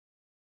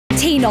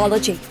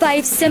Teenology.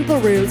 5 simple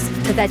rules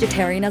to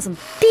vegetarianism.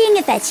 Being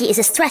a veggie is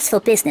a stressful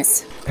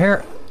business.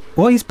 Pear,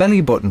 why is belly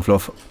button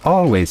fluff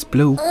always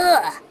blue?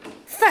 Ugh.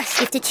 First,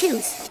 you have to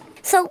choose.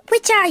 So,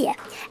 which are you?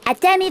 A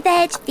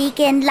demi-veg,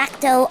 vegan,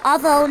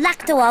 lacto-ovo,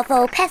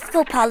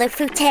 pesco-polar,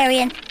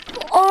 fruitarian,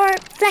 or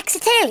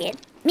flexitarian?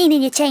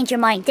 Meaning you change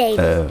your mind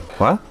daily.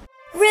 What?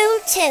 Rule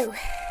 2.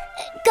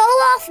 Go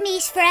off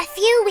meat for a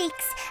few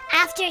weeks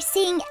after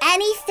seeing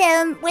any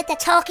film with a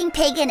talking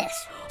pig in it.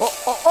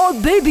 Oh,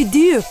 baby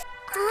dear.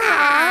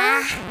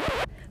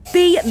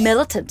 Be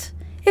militant.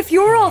 If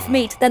you're off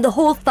meat, then the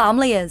whole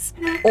family is.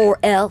 Or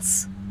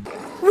else.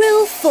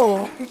 Rule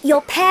 4.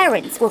 Your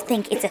parents will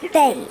think it's a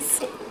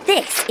phase.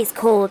 This is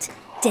called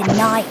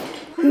denial.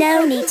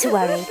 No need to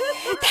worry.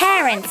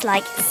 Parents,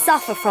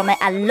 suffer from it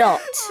a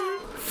lot.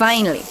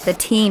 Finally, the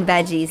teen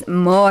veggie's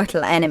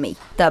mortal enemy,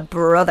 the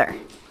brother.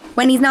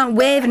 When he's not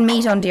waving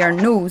meat under your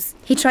nose,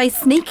 he tries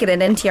sneaking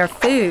it into your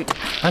food.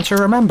 And sure,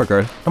 remember,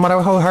 girl, no matter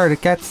how hard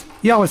it gets,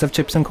 you always have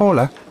chips and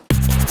cola.